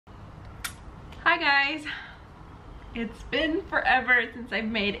Hi guys, it's been forever since I've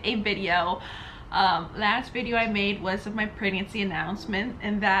made a video. Last video I made was of my pregnancy announcement,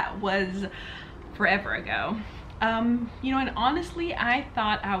 and that was forever ago. You know, and honestly I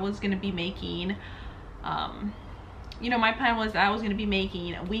thought I was gonna be making you know, my plan was I was gonna be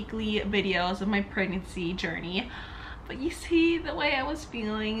making weekly videos of my pregnancy journey, but you see, the way I was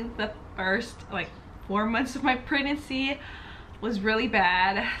feeling the first like 4 months of my pregnancy was really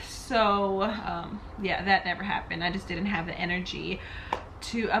bad. So yeah, that never happened. I just didn't have the energy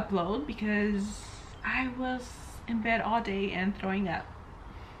to upload because I was in bed all day and throwing up.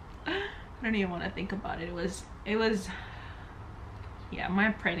 I don't even want to think about it. It was yeah,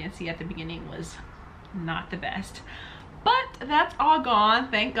 my pregnancy at the beginning was not the best, but that's all gone,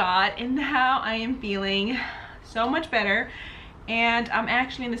 thank God. And now I am feeling so much better, and I'm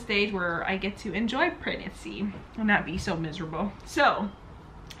actually in the stage where I get to enjoy pregnancy and not be so miserable. So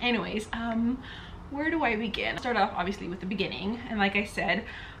anyways, where do I begin? I'll start off obviously with the beginning, and like I said,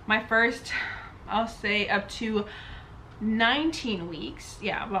 my first, I'll say up to 19 weeks,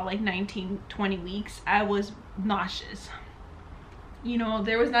 yeah, about like 19-20 weeks, I was nauseous. You know,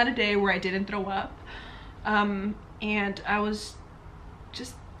 there was not a day where I didn't throw up. And I went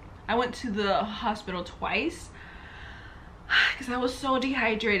to the hospital twice because I was so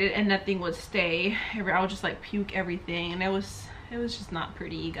dehydrated and nothing would stay. I would just like puke everything, and it was just not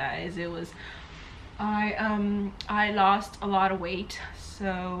pretty, you guys. It was, I lost a lot of weight,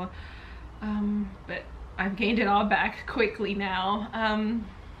 so but I've gained it all back quickly now.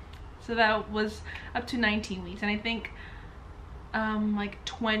 So that was up to 19 weeks, and I think like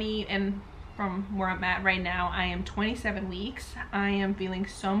 20, and from where I'm at right now, I am 27 weeks. I am feeling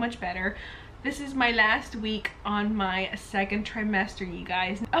so much better. This is my last week on my second trimester, you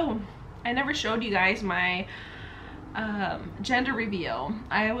guys. Oh, I never showed you guys my gender reveal.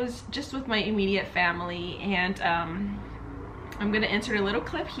 I was just with my immediate family, and I'm gonna insert a little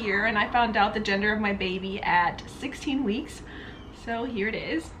clip here, and I found out the gender of my baby at 16 weeks. So here it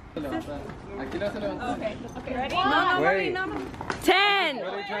is. Okay, ready? No. 10!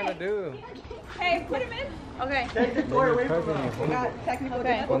 What are you trying to do? Hey, put him in. Okay. We got technical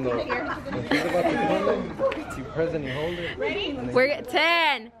difficulties here. You press and you hold it. Ready? We're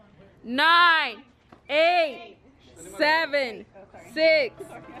 10, 9, 8, 7, 6,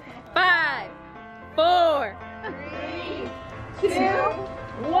 5, 4, 3, 2,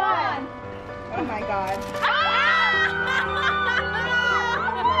 1. Oh my God.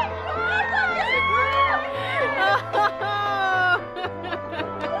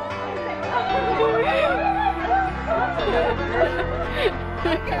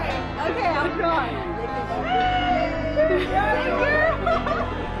 Okay, I'm done.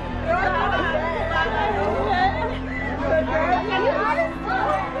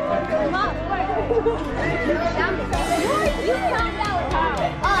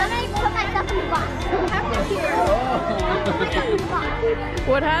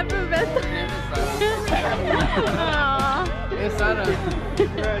 What happened, Beth? It's Sarah.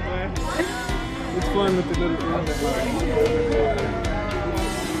 It's fun with the little things.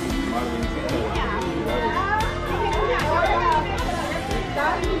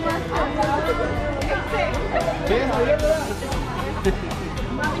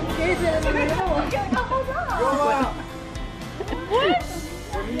 What?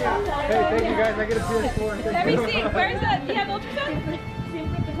 Hey, thank you guys. I get a PS4. Let me see. Where's that? Do you have ultrasound?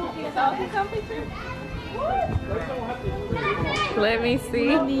 Ultrasound picture? Let me see.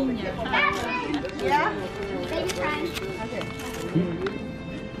 Yeah? Baby crying.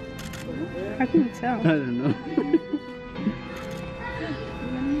 How can you tell? I don't know.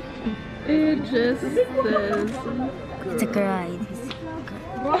 It just says. It's a girl.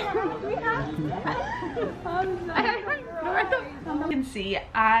 You can see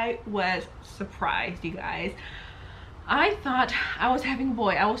I was surprised, you guys. I thought I was having a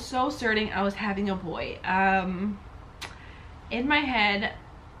boy. I was so certain I was having a boy. In my head,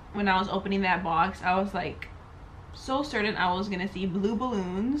 when I was opening that box, I was like so certain I was gonna see blue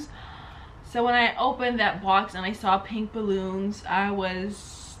balloons. So when I opened that box and I saw pink balloons, I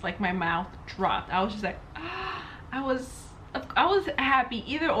was like, my mouth dropped. I was just like, I was happy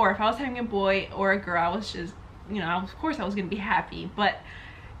either or. If I was having a boy or a girl, I was just, you know, of course I was gonna be happy. But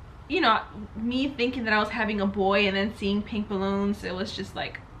you know, me thinking that I was having a boy and then seeing pink balloons, it was just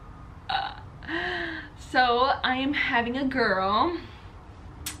like so I am having a girl,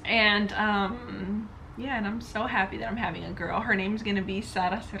 and yeah, and I'm so happy that I'm having a girl. Her name's gonna be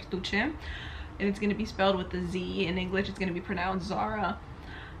Sara Sertuche, and it's gonna be spelled with the Z. In English it's gonna be pronounced Zara.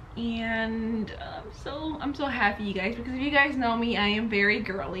 And I'm so happy, you guys, because if you guys know me, I am very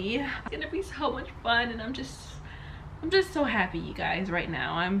girly. It's gonna be so much fun, and I'm just so happy, you guys. Right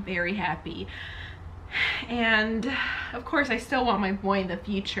now I'm very happy, and of course I still want my boy in the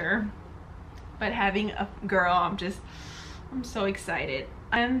future, but having a girl, I'm so excited.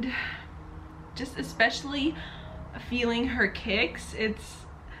 And just especially feeling her kicks, it's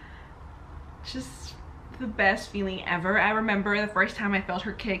just the best feeling ever. I remember the first time I felt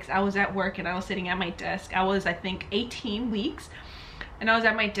her kicks, I was at work and I was sitting at my desk. I was, I think, 18 weeks, and I was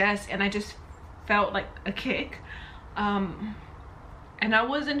at my desk and I just felt like a kick, and I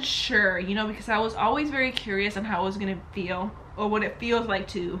wasn't sure, you know, because I was always very curious on how it was gonna feel, or what it feels like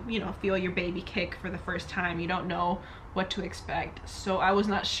to, you know, feel your baby kick for the first time. You don't know what to expect, so I was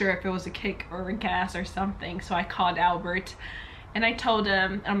not sure if it was a kick or a gas or something. So I called Albert and I told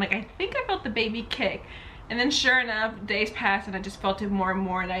him, I'm like, I think I felt the baby kick. And then sure enough, days passed and I just felt it more and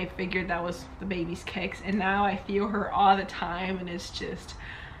more, and I figured that was the baby's kicks. And now I feel her all the time, and it's just,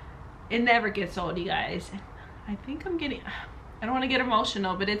 it never gets old, you guys. I think I'm getting, I don't want to get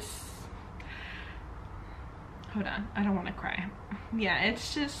emotional, but it's, hold on, I don't want to cry. Yeah,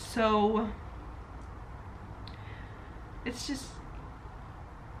 it's just so, it's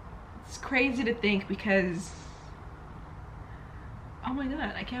crazy to think, because, oh my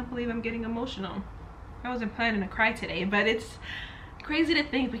god, I can't believe I'm getting emotional. I wasn't planning to cry today, but it's crazy to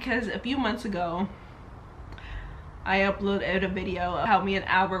think, because a few months ago I uploaded a video of how me and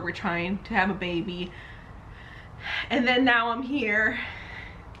Albert were trying to have a baby, and then now I'm here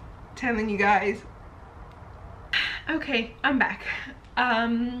telling you guys. Okay, I'm back.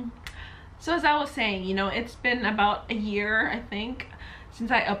 So as I was saying, you know, it's been about a year, I think, since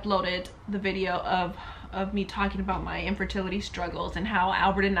I uploaded the video of me talking about my infertility struggles, and how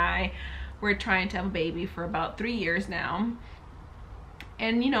Albert and I were trying to have a baby for about 3 years now.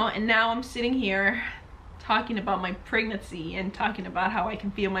 And you know, and now I'm sitting here talking about my pregnancy and talking about how I can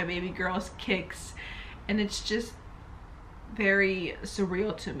feel my baby girl's kicks, and it's just very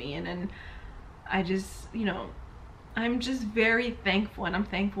surreal to me. And then I just, you know, I'm just very thankful, and I'm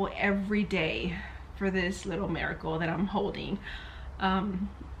thankful every day for this little miracle that I'm holding.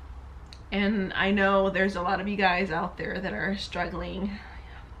 And I know there's a lot of you guys out there that are struggling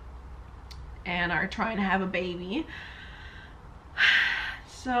and are trying to have a baby.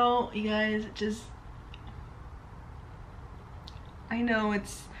 So you guys, just, I know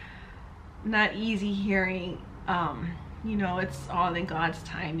it's not easy hearing, you know, it's all in God's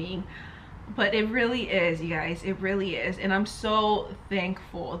timing, but it really is, you guys, it really is. And I'm so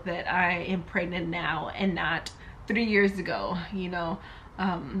thankful that I am pregnant now and not 3 years ago, you know.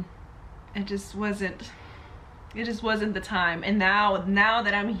 It just wasn't the time. And now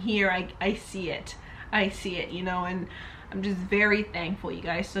that I'm here, I see it, you know, and I'm just very thankful, you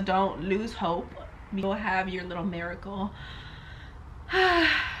guys. So don't lose hope. You'll have your little miracle.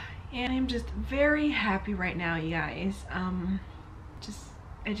 And I'm just very happy right now, you guys.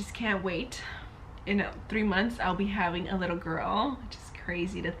 I just can't wait. In 3 months I'll be having a little girl, which is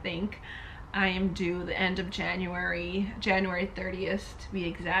crazy to think. I am due the end of January 30th to be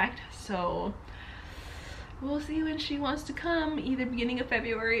exact. So we'll see when she wants to come, either beginning of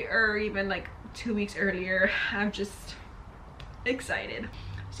February or even like 2 weeks earlier. I'm just excited.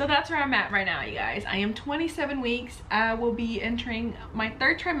 So that's where I'm at right now, you guys. I am 27 weeks. I will be entering my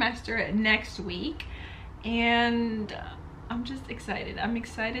 3rd trimester next week, and I'm just excited. I'm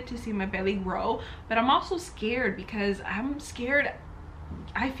excited to see my belly grow, but I'm also scared, because I'm scared.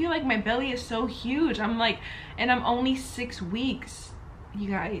 I feel like my belly is so huge. I'm like, and I'm only 6 weeks, you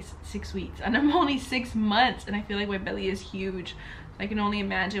guys, 6 weeks, and I'm only 6 months, and I feel like my belly is huge. I can only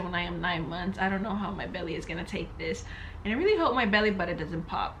imagine when I am 9 months. I don't know how my belly is gonna take this, and I really hope my belly button doesn't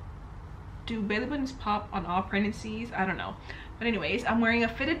pop. Do belly buttons pop on all pregnancies? I don't know. But anyways, I'm wearing a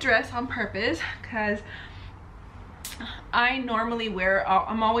fitted dress on purpose, because I normally wear,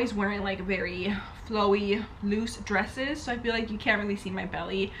 I'm always wearing like very flowy, loose dresses, so I feel like you can't really see my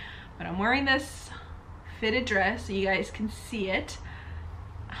belly, but I'm wearing this fitted dress so you guys can see it.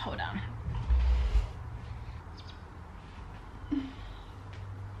 Hold on.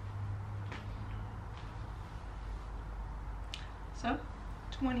 So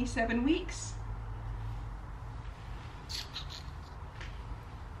 27 weeks.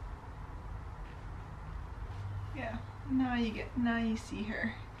 Yeah, now you see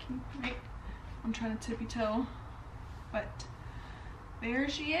her. Right? I'm trying to tippy toe, but there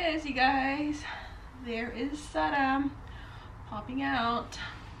she is, you guys. There is Sada popping out.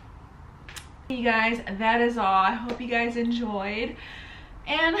 You guys, that is all. I hope you guys enjoyed,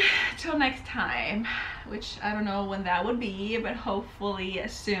 and till next time. which I don't know when that would be, but hopefully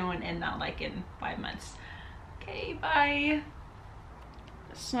soon and not like in 5 months. Okay, bye.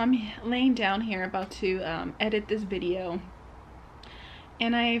 So I'm laying down here about to edit this video,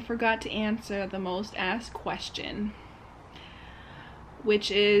 and I forgot to answer the most asked question,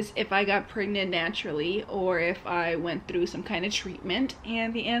 which is if I got pregnant naturally or if I went through some kind of treatment.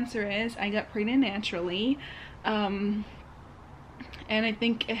 And the answer is I got pregnant naturally. And I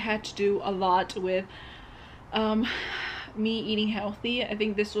think it had to do a lot with me eating healthy. I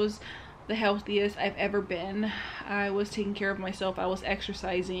think this was the healthiest I've ever been. I was taking care of myself, I was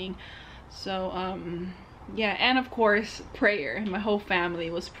exercising. So yeah, and of course prayer. My whole family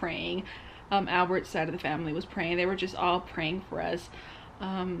was praying. Albert's side of the family was praying. They were just all praying for us.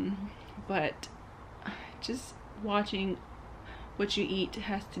 But just watching what you eat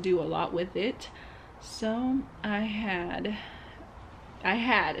has to do a lot with it. So I had,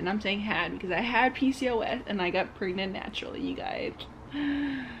 and I'm saying had because I had PCOS and I got pregnant naturally, you guys.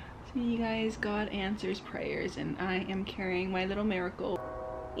 So you guys, God answers prayers, and I am carrying my little miracle.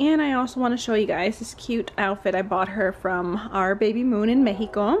 And I also want to show you guys this cute outfit I bought her from our baby Moon in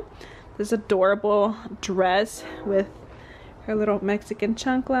Mexico. This adorable dress with her little Mexican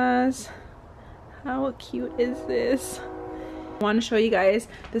chanclas. How cute is this? I want to show you guys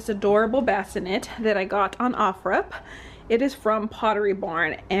this adorable bassinet that I got on OfferUp. It is from Pottery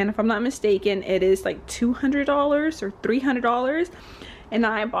Barn, and if I'm not mistaken, it is like $200 or $300, and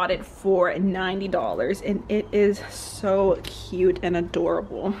I bought it for $90, and it is so cute and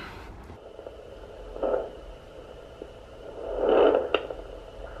adorable.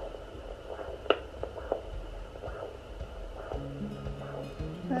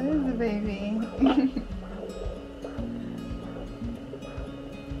 That is a baby.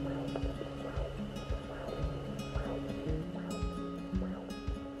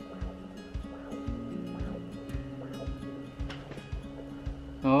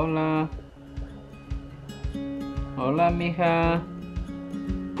 Hola. Hola, mija.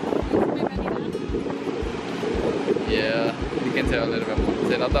 Yeah, you can tell a little bit more.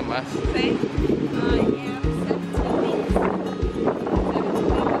 Se nota más. Sí. I am 17 weeks. 17 weeks, like 4 months.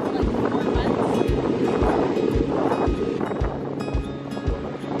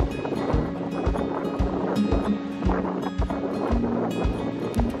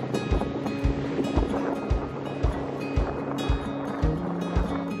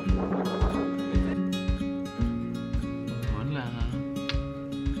 Hola.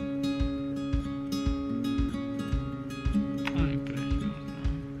 Ay, preciosa.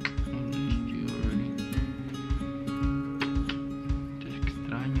 I missed you already. Te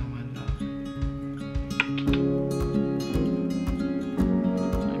extraño, ¿verdad?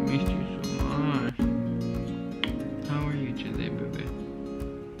 I missed you so much. How are you today, baby?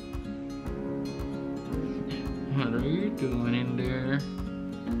 What are you doing in there?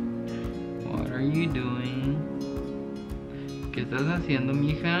 What are you doing? ¿Qué estás haciendo,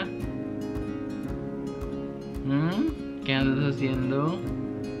 mija? ¿Qué andas haciendo?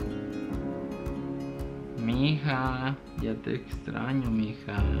 Mija, ya te extraño,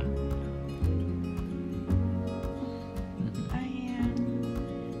 mija. I am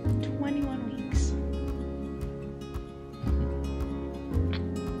 21 weeks.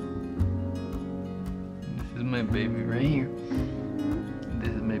 This is my baby right here.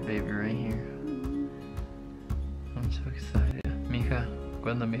 This is my baby right here. I'm so excited. Mija,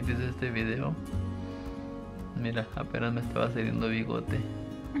 cuando mires este video, mira, apenas me estaba saliendo bigote.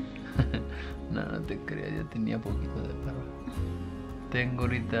 No, no te creas, ya tenía poquito de paro. Tengo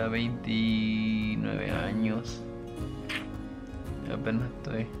ahorita 29 años. Y apenas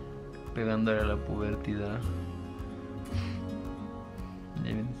estoy pegándole a la pubertad. Ya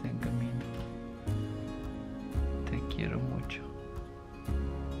vienes en camino. Te quiero mucho.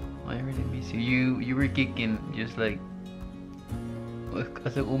 I really miss you. You were kicking just like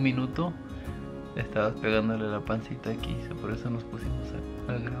hace un minuto. Estabas pegándole la pancita aquí, so por eso nos pusimos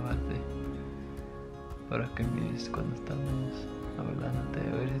a grabarte. Para que mires cuando estábamos hablándote,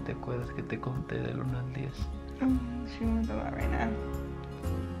 a ver si te acuerdas que te conté del 1 al 10. She wants a lot right now.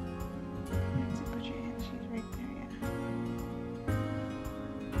 So put your hand, she's right there, yeah.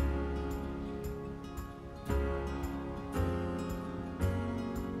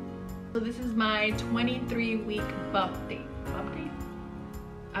 So this is my 23-week bump date. Bump date?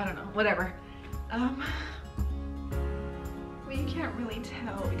 I don't know, whatever. Well, you can't really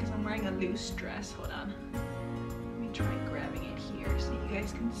tell because I'm wearing a loose dress. Hold on. Let me try grabbing it here so you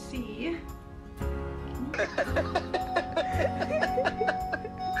guys can see.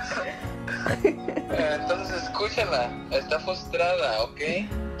 Entonces escúchala, está frustrada, ¿ok?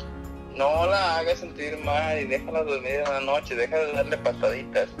 No la hagas sentir mal y déjala dormir en la noche, deja de darle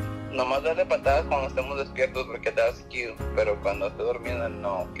pataditas. Nomás darle patadas cuando estemos despiertos porque that's cute, pero cuando esté durmiendo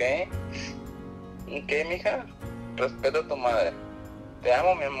no, ¿ok? ¿Ok, mija? Respeto a tu madre. Te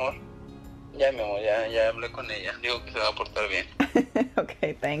amo, mi amor. Ya, mi amor, ya hablé con ella. Digo que se va a portar bien.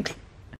 Okay, thanks.